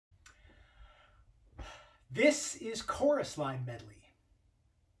This is chorus line medley.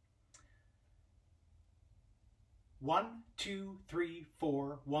 1, 2, 3,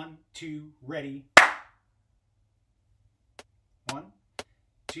 4, 1, 2, ready. 1,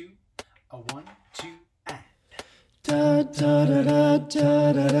 2, a 1, 2, and. Da da da da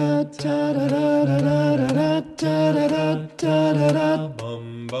da da da da da da da da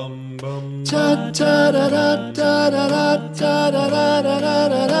bum bum bum da da da da da da da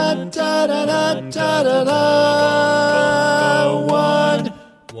da da da.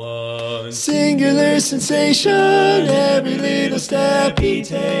 One singular sensation, every little step he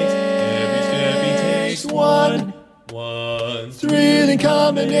takes. One thrilling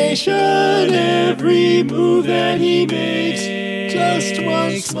combination, every move that he makes. Just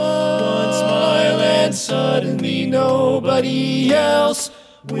one smile and suddenly nobody else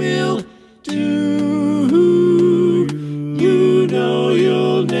will do. You know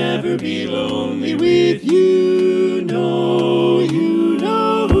you'll never be lonely with you know who.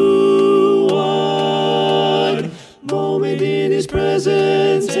 One moment in his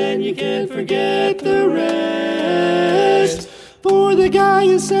presence and you can't forget the rest. For the guy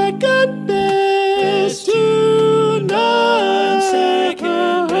is second best to none,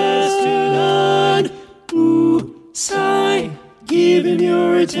 second best to none. Ooh, sigh, give him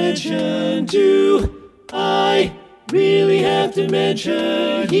your attention. Do I really have to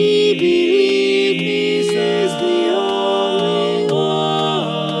mention he believed me is the only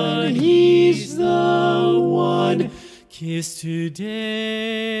one. He's the one. Kiss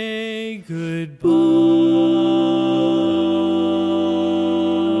today, goodbye.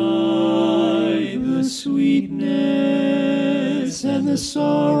 The sweetness and the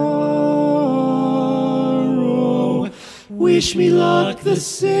sorrow. Wish me luck the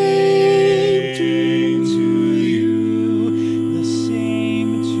same to you, the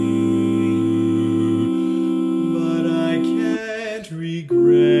same to you. But I can't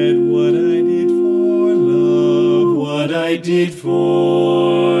regret what I did for love, what I did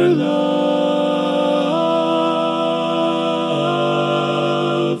for love.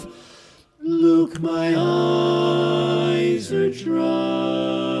 Look, my eyes are dry.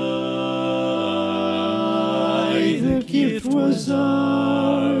 The gift was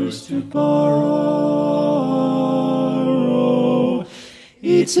ours to borrow.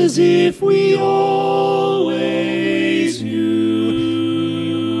 It's as if we always knew.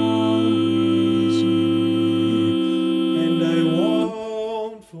 And I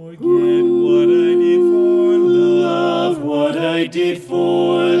won't forget what I did for love, what I did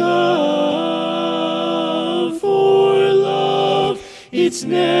for love, for love. It's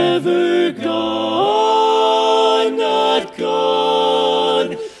never gone, not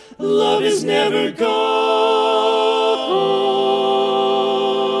gone. Love is never gone.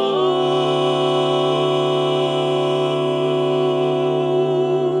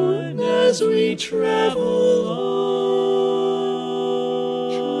 As we travel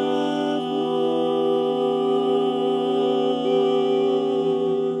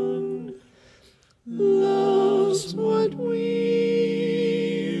on, love's what we'll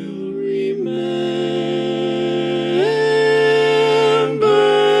remember.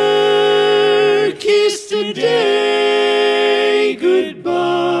 Kiss today, goodbye,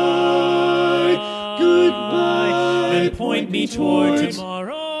 goodbye. And point me toward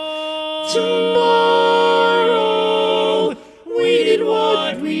tomorrow. Tomorrow, we did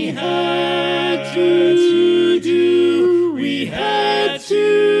what we had to do. We had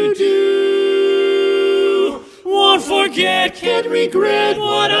to do. Won't forget, can't regret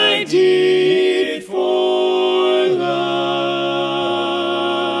what I did for love.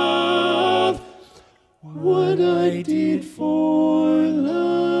 What I did for love.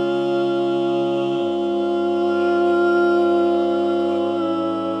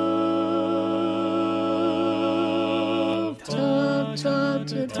 Ta ta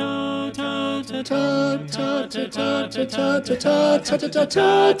ta ta ta ta ta ta ta ta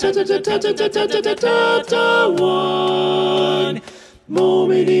ta ta ta ta ta. One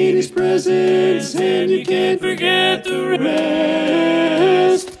moment in his presence and you can't forget the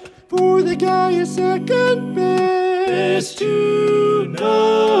rest. For the guy is second best to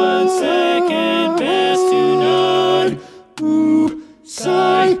none, second best to none. Ooh,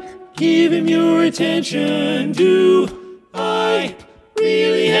 sigh, give him your attention. Do I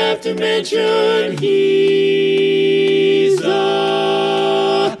really have to mention he's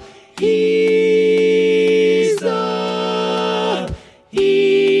the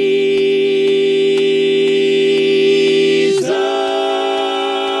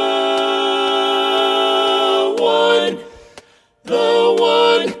one, the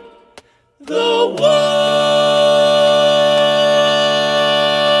one, the one.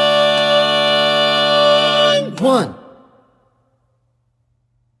 1.